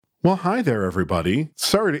Well, hi there, everybody.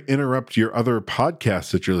 Sorry to interrupt your other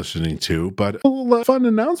podcasts that you're listening to, but a little fun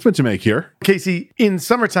announcement to make here. Casey, in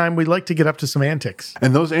summertime, we like to get up to some antics.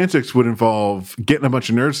 And those antics would involve getting a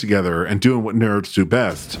bunch of nerds together and doing what nerds do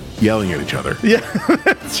best, yelling at each other. Yeah,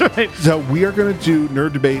 that's right. So we are going to do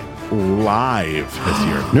Nerd Debate live this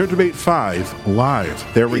year. Nerd Debate 5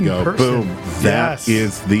 live. There we In go. person. Boom. That Yes.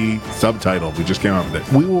 is the subtitle. We just came up with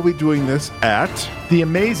it. We will be doing this at... The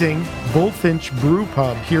amazing Bullfinch Brew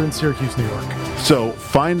Pub here in Syracuse, New York. So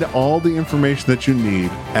find all the information that you need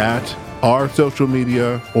at our social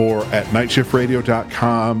media or at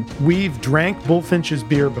nightshiftradio.com. We've drank Bullfinch's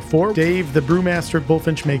beer before. Dave, the brewmaster at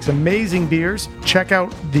Bullfinch, makes amazing beers. Check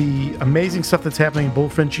out the amazing stuff that's happening in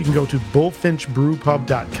Bullfinch. You can go to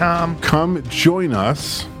bullfinchbrewpub.com. Come join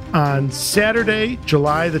us On Saturday,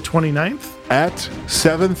 July the 29th. at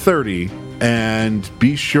 7:30 and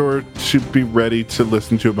be sure to be ready to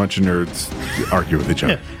listen to a bunch of nerds argue with each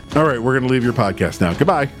other. All right, we're going to leave your podcast now.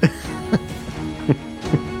 Goodbye.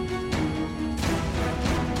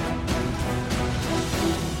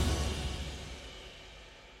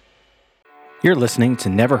 You're listening to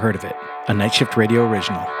Never Heard of It, a Night Shift Radio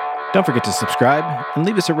original. Don't forget to subscribe and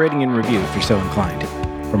leave us a rating and review if you're so inclined.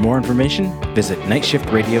 For more information, visit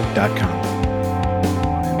nightshiftradio.com.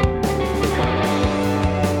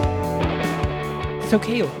 So,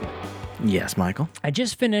 Caleb, Yes, Michael. I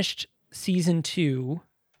just finished season 2,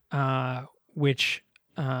 which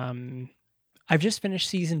I've just finished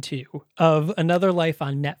season 2 of Another Life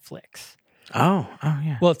on Netflix. Oh,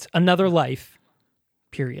 yeah. Well, it's Another Life,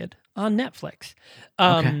 period, on Netflix.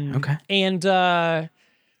 Okay. And I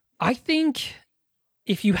think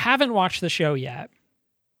if you haven't watched the show yet,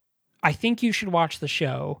 I think you should watch the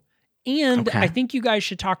show. And Okay. I think you guys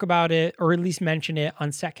should talk about it, or at least mention it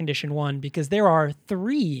on Set Condition 1, because there are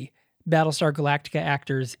 3 Battlestar Galactica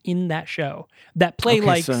actors in that show that play Okay,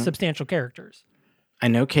 like so- substantial characters. I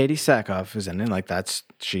know Katie Sackhoff is in it. Like,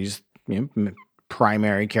 she's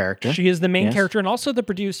primary character. She is the main Yes. character and also the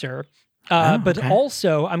producer. Oh, But okay.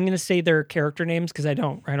 also, I'm going to say their character names because I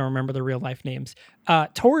don't remember their real life names.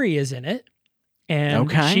 Tori is in it, and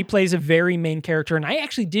Okay. she plays a very main character. And I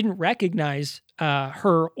actually didn't recognize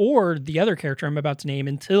her or the other character I'm about to name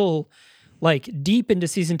until like deep into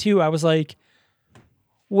season 2. I was like,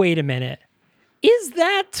 wait a minute, is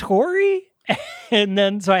that Tori? And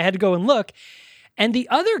then so I had to go and look. And the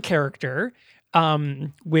other character,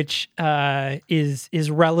 which is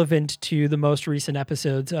relevant to the most recent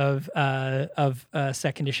episodes of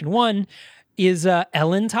Set Condition 1, is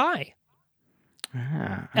Ellen Ty.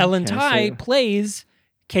 Ellen okay, Ty so plays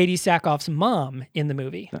Katie Sackhoff's mom in the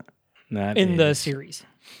movie, that in the is series.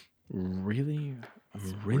 really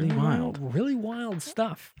wild. Really wild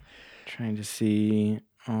stuff. Trying to see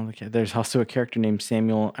all the. There's also a character named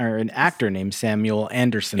Samuel, or an actor named Samuel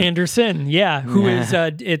Anderson. Anderson, yeah, who Yeah.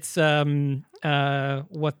 is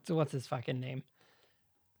what's his fucking name?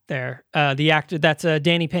 There, the actor that's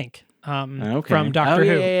Danny Pink, Okay. from Doctor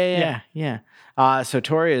Who. Yeah. So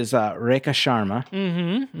Tori is Rekha Sharma.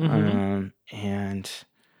 And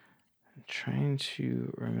I'm trying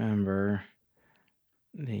to remember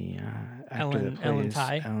the actor that Ellen plays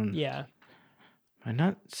Ty. Ellen. Yeah. I'm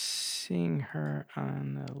not seeing her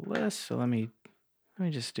on the list, so let me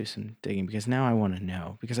just do some digging because now I want to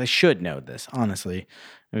know, because I should know this, honestly.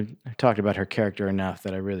 I've talked about her character enough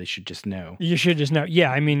that I really should just know. You should just know.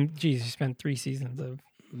 Yeah, I mean, geez, you spent 3 seasons of.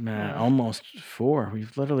 Almost 4.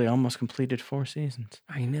 We've literally almost completed 4 seasons.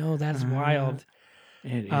 I know, that's wild.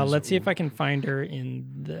 It is. Let's see if I can find her in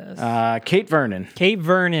this. Kate Vernon. Kate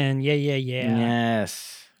Vernon. Yeah.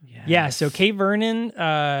 Yes. Yeah, so Kate Vernon,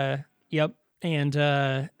 yep. And,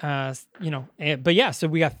 but yeah, so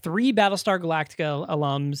we got 3 Battlestar Galactica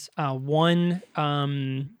alums,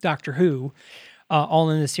 1 Doctor Who, all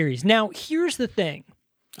in the series. Now, here's the thing.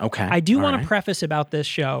 Okay. I do all want right. to preface about this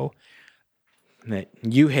show. That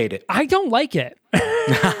you hate it. I don't like it,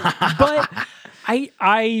 but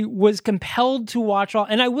I was compelled to watch all,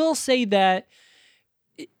 and I will say that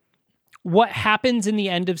what happens in the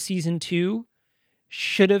end of season 2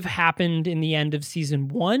 should have happened in the end of season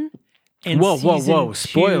 1. And Whoa, season 2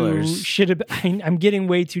 spoilers. should have. I'm getting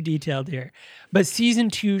way too detailed here, but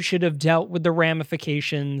season 2 should have dealt with the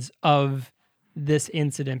ramifications of this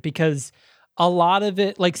incident, because a lot of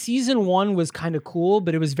it, like season 1 was kind of cool,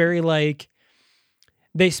 but it was very like,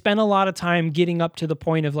 they spent a lot of time getting up to the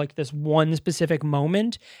point of like this one specific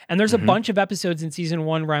moment. And there's a bunch of episodes in season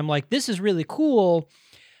 1 where I'm like, this is really cool,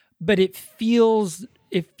 but it feels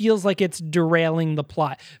like it's derailing the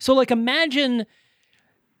plot. So like imagine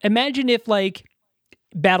if like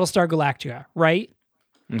Battlestar Galactica, right?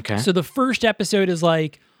 Okay. So the first episode is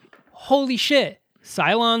like, holy shit,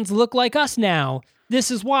 Cylons look like us now.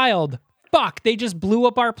 This is wild. Fuck, they just blew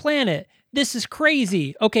up our planet. This is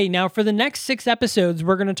crazy. Okay, now for the next 6 episodes,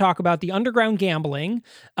 we're going to talk about the underground gambling.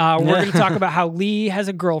 We're going to talk about how Lee has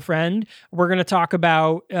a girlfriend. We're going to talk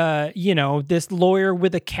about, this lawyer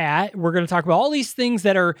with a cat. We're going to talk about all these things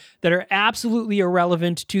that are absolutely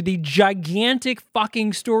irrelevant to the gigantic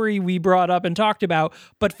fucking story we brought up and talked about,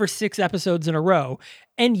 but for 6 episodes in a row.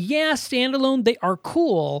 And yeah, standalone, they are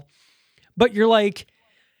cool, but you're like,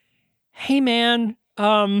 hey man,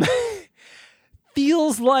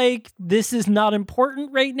 feels like this is not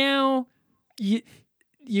important right now.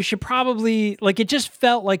 You should probably, like, it just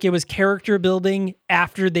felt like it was character building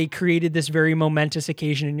after they created this very momentous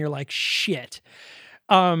occasion, and you're like, shit.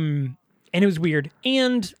 And it was weird.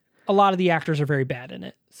 And a lot of the actors are very bad in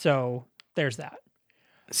it. So there's that.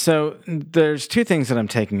 So there's 2 things that I'm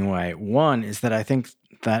taking away. One is that I think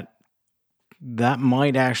that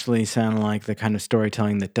might actually sound like the kind of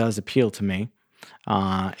storytelling that does appeal to me.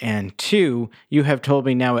 And 2, you have told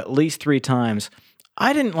me now at least 3 times,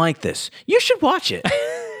 I didn't like this. You should watch it.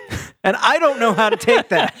 And I don't know how to take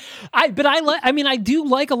that. I do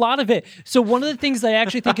like a lot of it. So one of the things that I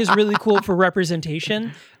actually think is really cool for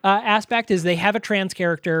representation aspect is they have a trans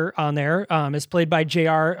character on there. It's played by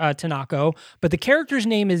J.R. Tanako, but the character's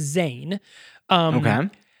name is Zane. Okay.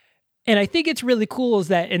 And I think it's really cool is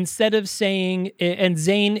that instead of saying, and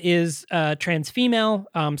Zane is trans female,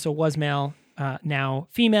 so was male, now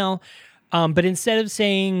female, but instead of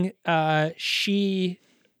saying she,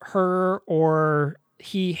 her, or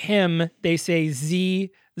he, him, they say z,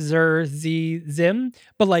 zer, z, zim,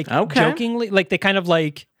 but like jokingly, like they kind of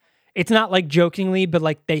like, it's not like jokingly, but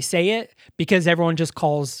like they say it because everyone just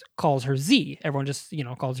calls her Z. Everyone just,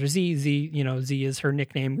 calls her Z. Z is her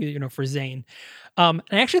nickname, for Zane. And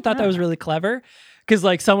I actually thought that was really clever because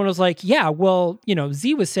like someone was like, yeah, well,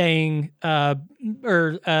 Z was saying,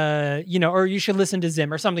 or you should listen to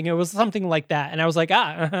Zim or something. It was something like that. And I was like,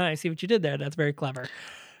 I see what you did there. That's very clever.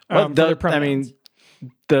 Well,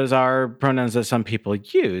 those are pronouns that some people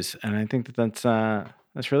use. And I think that's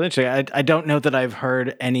really interesting. I don't know that I've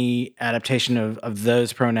heard any adaptation of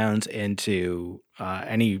those pronouns into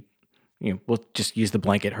any, we'll just use the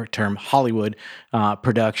blanket term Hollywood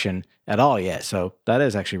production at all yet. So that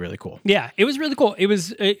is actually really cool. Yeah, it was really cool. It was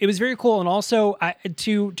very cool. And also,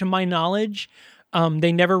 to my knowledge,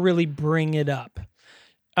 they never really bring it up.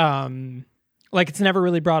 Like it's never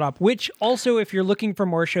really brought up, which also, if you're looking for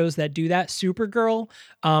more shows that do that, Supergirl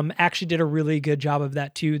actually did a really good job of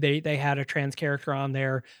that too. They had a trans character on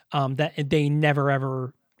there that they never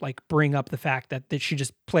ever like bring up the fact that she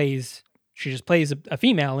just plays a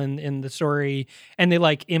female in the story, and they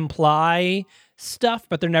like imply stuff,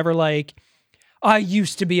 but they're never like, I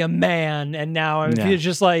used to be a man and now I'm It's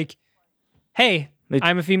just like, hey,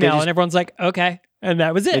 I'm a female, and everyone's like, okay, and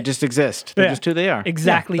that was it. They just exist. They're just who they are.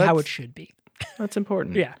 Exactly how it should be. That's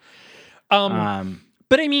important. Yeah.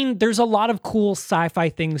 But I mean, there's a lot of cool sci-fi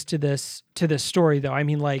things to this story, though. I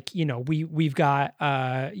mean, like, we've got,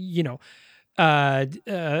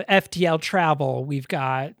 FTL travel, we've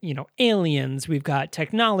got, aliens, we've got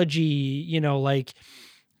technology,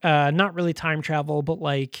 not really time travel, but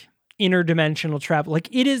like interdimensional travel. Like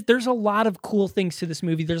there's a lot of cool things to this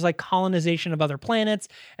movie. There's like colonization of other planets,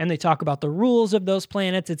 and they talk about the rules of those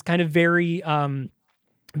planets. It's kind of very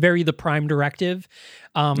the Prime Directive,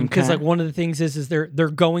 because like one of the things is they're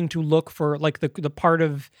going to look for like the part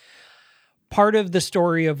of the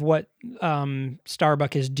story of what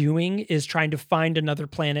Starbuck is doing is trying to find another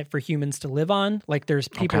planet for humans to live on. Like there's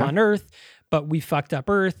people on Earth, but we fucked up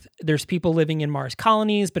Earth. There's people living in Mars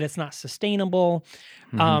colonies, but it's not sustainable.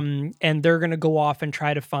 And they're going to go off and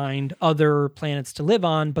try to find other planets to live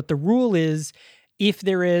on. But the rule is, if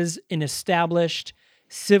there is an established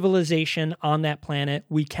civilization on that planet,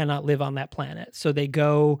 we cannot live on that planet. So they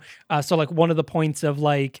go, so like one of the points of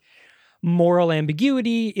like moral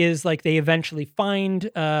ambiguity is like they eventually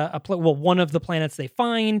find one of the planets they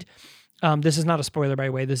find. This is not a spoiler, by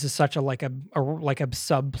the way. This is such a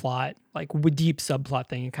subplot, like deep subplot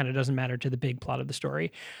thing. It kind of doesn't matter to the big plot of the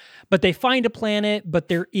story. But they find a planet, but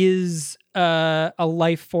there is a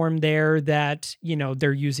life form there that,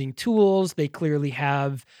 they're using tools. They clearly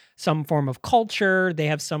have some form of culture. They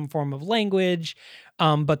have some form of language.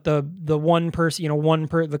 But the one person,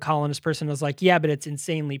 the colonist person is like, yeah, but it's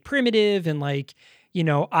insanely primitive. And like,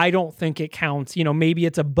 I don't think it counts. Maybe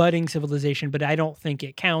it's a budding civilization, but I don't think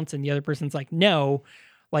it counts. And the other person's like, no,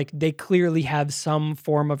 like they clearly have some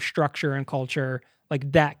form of structure and culture.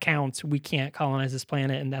 Like that counts. We can't colonize this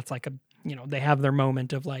planet. And that's like they have their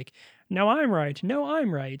moment of like, no, I'm right. No,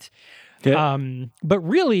 I'm right. Yeah. But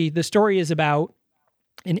really the story is about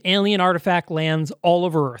an alien artifact lands all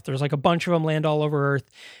over Earth. There's like a bunch of them land all over Earth.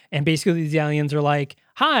 And basically these aliens are like,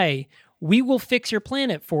 hi, we will fix your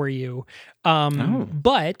planet for you.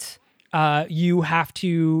 But you have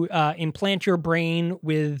to implant your brain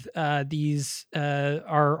with these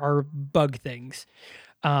are bug things.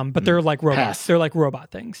 But they're like robots. Pass. They're like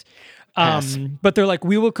robot things. Pass. But they're like,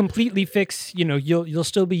 we will completely fix, you'll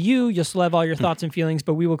still be you'll still have all your thoughts and feelings,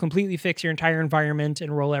 but we will completely fix your entire environment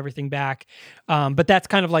and roll everything back. But that's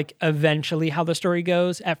kind of like eventually how the story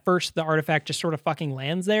goes. At first, the artifact just sort of fucking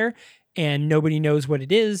lands there and nobody knows what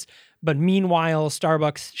it is. But meanwhile,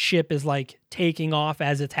 Starbuck's ship is like taking off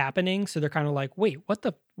as it's happening. So they're kind of like, wait,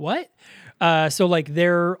 what? So like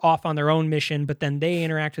they're off on their own mission, but then they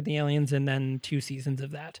interact with the aliens and then 2 seasons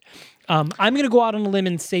of that. I'm going to go out on a limb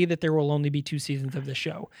and say that there will only be 2 seasons of the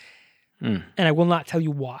show. And I will not tell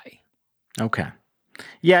you why. Okay.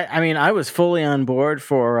 Yeah, I mean, I was fully on board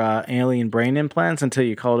for alien brain implants until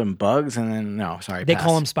you called them bugs, and then, They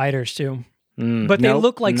call them spiders too. But they nope,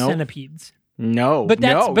 look like nope. centipedes. No, But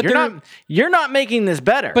that's- no, but you're not making this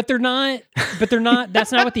better. But they're not,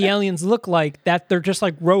 that's not what the aliens look like. That they're just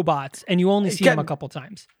like robots and you only see them a couple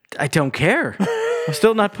times. I don't care. I'm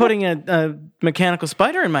still not putting a mechanical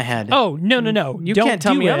spider in my head. Oh, no. You Don't can't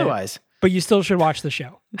tell do me it, otherwise. But you still should watch the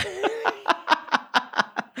show.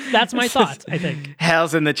 That's my thoughts, I think.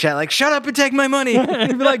 Hal's in the chat like, shut up and take my money.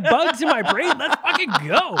 It'd be like bugs in my brain. Let's fucking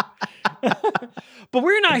go. But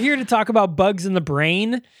we're not here to talk about bugs in the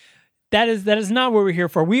brain. That is not what we're here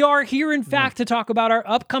for. We are here, in fact, to talk about our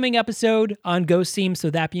upcoming episode on Ghost Team. So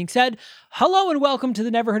that being said, hello and welcome to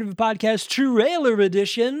the Never Heard of a Podcast Trailer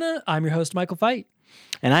Edition. I'm your host, Michael Fight.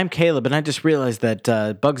 And I'm Caleb, and I just realized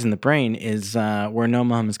that bugs in the brain is where No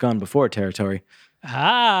Mom Has Gone Before territory.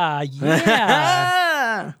 Ah,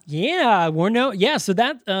 yeah. So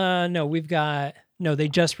that, we've got, they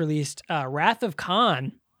just released Wrath of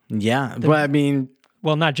Khan. Yeah, but I mean...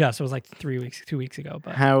 Well, not just, it was like 2 weeks ago.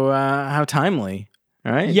 But How timely,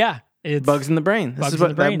 right? Yeah. It's bugs in the brain. This bugs is in what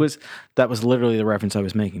the brain. that was literally the reference I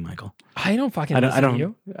was making, Michael. I don't fucking listen to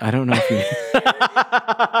you. I don't know if you...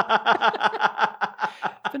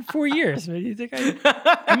 It's been 4 years. You think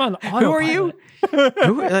I'm on autopilot. Who are you?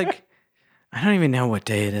 I don't even know what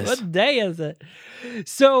day it is. What day is it?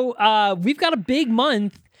 So we've got a big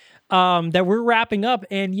month that we're wrapping up.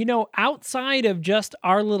 And, outside of just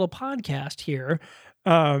our little podcast here,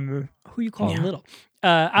 who you calling little?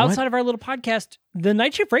 Outside of our little podcast, the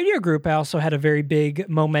Night Shift Radio Group also had a very big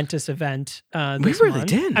momentous event. This really month.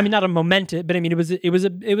 did. I mean, not a momentous, but I mean, it was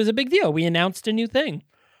a big deal. We announced a new thing.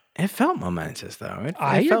 It felt momentous, though. It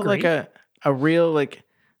I felt agree. like a real, like,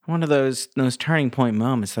 one of those turning point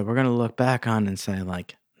moments that we're going to look back on and say,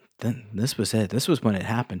 like, this was it. This was when it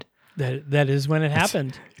happened. That is when it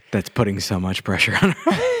happened. That's putting so much pressure on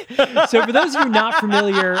her. So for those of you not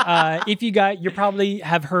familiar, you probably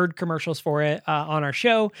have heard commercials for it on our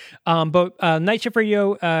show. But Night Shift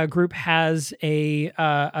Radio Group has a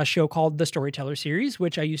show called The Storyteller Series,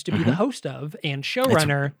 which I used to be the host of and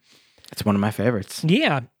showrunner. It's one of my favorites.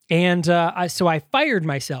 Yeah. And so I fired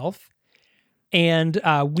myself. And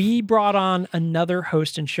we brought on another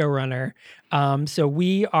host and showrunner. So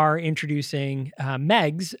we are introducing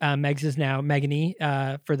Megs. Megs is now Megany.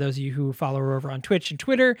 For those of you who follow her over on Twitch and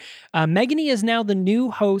Twitter, Megany is now the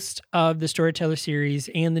new host of the Storyteller Series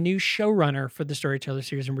and the new showrunner for the Storyteller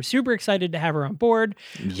Series. And we're super excited to have her on board.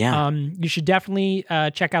 Yeah. You should definitely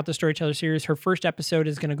check out the Storyteller Series. Her first episode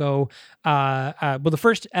is going to go, the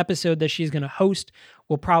first episode that she's going to host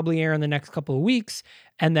will probably air in the next couple of weeks.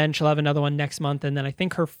 And then she'll have another one next month. And then I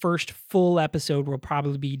think her first full episode will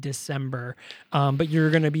probably be December. But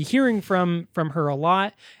you're going to be hearing from her a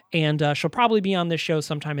lot. And she'll probably be on this show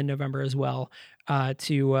sometime in November as well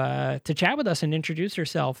to chat with us and introduce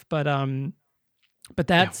herself. But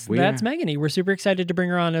that's Megany. We're super excited to bring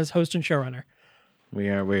her on as host and showrunner.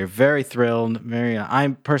 We're very thrilled.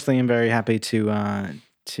 I personally am very happy to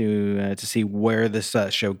see where this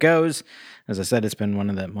show goes. As I said, it's been one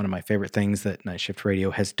of my favorite things that Night Shift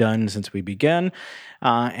Radio has done since we began,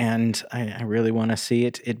 and I really want to see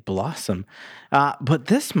it blossom. But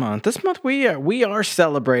this month we are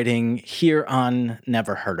celebrating here on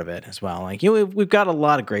Never Heard of It as well. Like we've got a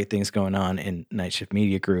lot of great things going on in Night Shift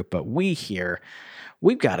Media Group, but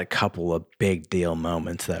we've got a couple of big deal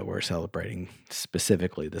moments that we're celebrating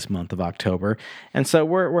specifically this month of October. And so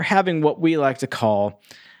we're having what we like to call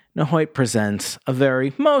Nahoit Presents a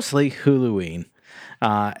very mostly Huluween.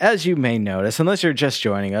 As you may notice, unless you're just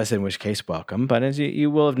joining us, in which case, welcome. But as you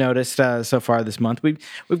will have noticed so far this month, we've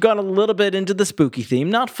gone a little bit into the spooky theme.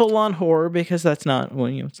 Not full on horror, because that's not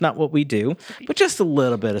it's not what we do, but just a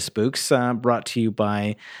little bit of spooks. Brought to you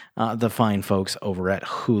by the fine folks over at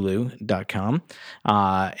Hulu.com,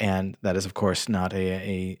 and that is, of course, not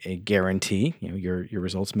a guarantee. Your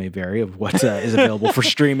results may vary of what is available for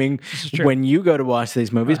streaming when you go to watch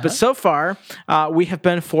these movies. But so far, we have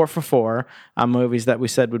been 4 for 4 on movies that we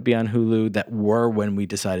said would be on Hulu that were when we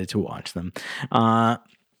decided to watch them. And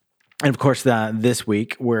of course, this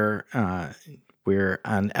week we're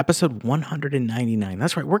on episode 199.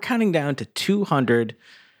 That's right. We're counting down to 200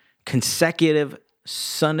 consecutive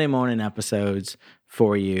Sunday morning episodes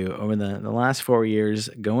for you over the last 4 years,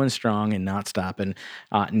 going strong and not stopping.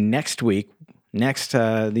 Next week,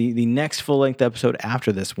 the next full-length episode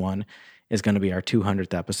after this one is going to be our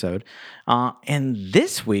 200th episode. And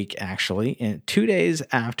this week, actually, 2 days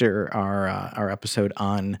after our episode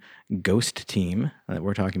on Ghost Team that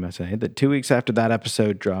we're talking about today, 2 weeks after that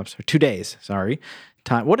episode drops, or 2 days, sorry.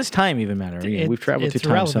 Time. What does time even matter? We've traveled through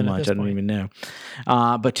time so much, I don't even know.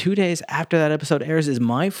 But 2 days after that episode airs is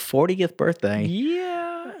my 40th birthday. Yeah.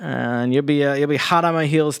 And you'll be hot on my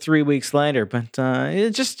heels 3 weeks later, but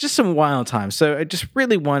it's just some wild times. So I just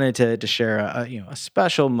really wanted to share a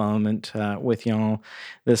special moment with y'all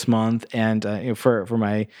this month, and for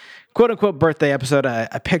my quote unquote birthday episode,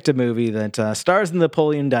 I picked a movie that stars the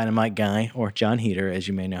Napoleon Dynamite guy, or John Heder, as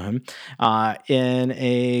you may know him, in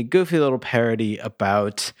a goofy little parody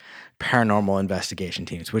about paranormal investigation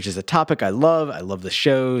teams, which is a topic I love. I love the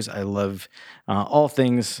shows. I love all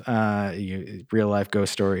things real life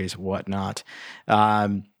ghost stories, whatnot.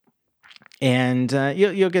 And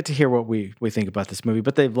you'll get to hear what we think about this movie.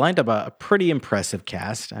 But they've lined up a pretty impressive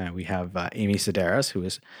cast. We have Amy Sedaris, who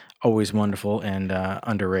is always wonderful and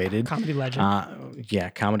underrated. Comedy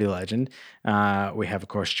legend. Comedy legend. We have, of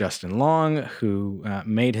course, Justin Long, who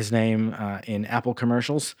made his name in Apple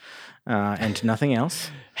commercials and nothing else.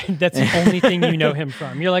 That's the only thing you know him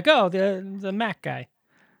from. You're like, oh, the Mac guy.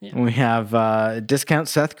 Yeah. We have Discount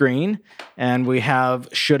Seth Green, and we have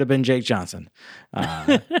Should Have Been Jake Johnson.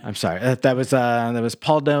 I'm sorry, that was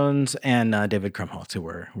Paul Jones and David Krumholtz, who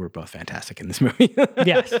were both fantastic in this movie.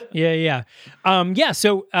 Yes, yeah.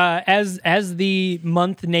 So as the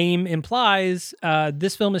month name implies,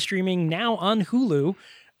 this film is streaming now on Hulu.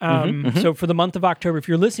 So for the month of October, if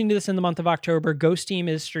you're listening to this in the month of October, Ghost Team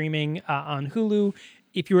is streaming on Hulu.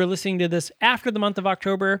 If you were listening to this after the month of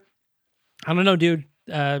October, I don't know, dude.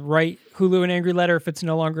 Write Hulu an angry letter if it's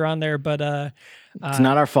no longer on there, but it's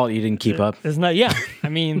not our fault you didn't keep up. It's not. Yeah, I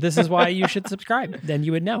mean, this is why you should subscribe. Then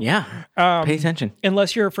you would know. Yeah, pay attention.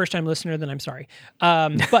 Unless you're a first-time listener, then I'm sorry.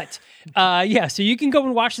 But so you can go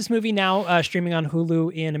and watch this movie now, streaming on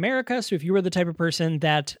Hulu in America. So if you were the type of person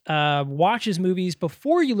that watches movies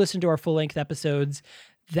before you listen to our full-length episodes,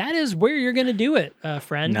 that is where you're going to do it,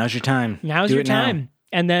 friend. Now's your time. Now's your time.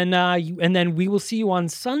 And then we will see you on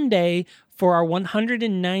Sunday for our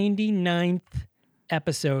 199th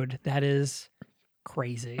episode. That is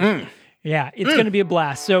crazy. Yeah, it's going to be a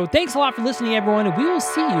blast. So thanks a lot for listening, everyone, and we will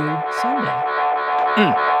see you Sunday.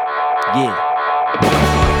 Yeah.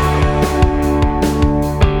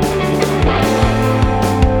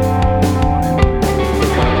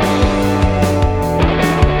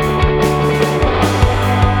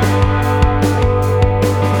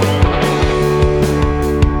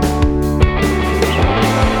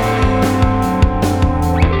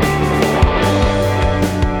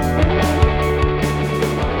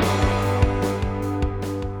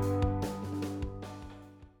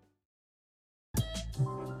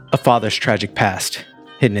 A father's tragic past,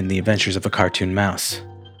 hidden in the adventures of a cartoon mouse.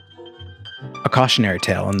 A cautionary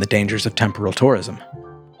tale on the dangers of temporal tourism.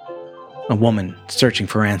 A woman searching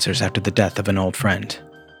for answers after the death of an old friend.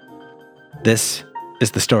 This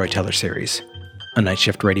is the Storyteller Series, a Night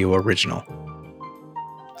Shift Radio original.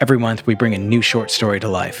 Every month we bring a new short story to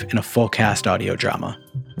life in a full cast audio drama.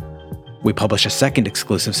 We publish a second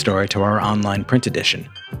exclusive story to our online print edition,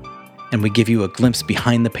 and we give you a glimpse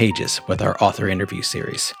behind the pages with our author interview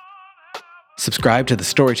series. Subscribe to the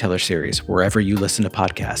Storyteller Series wherever you listen to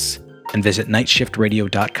podcasts, and visit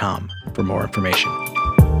nightshiftradio.com for more information.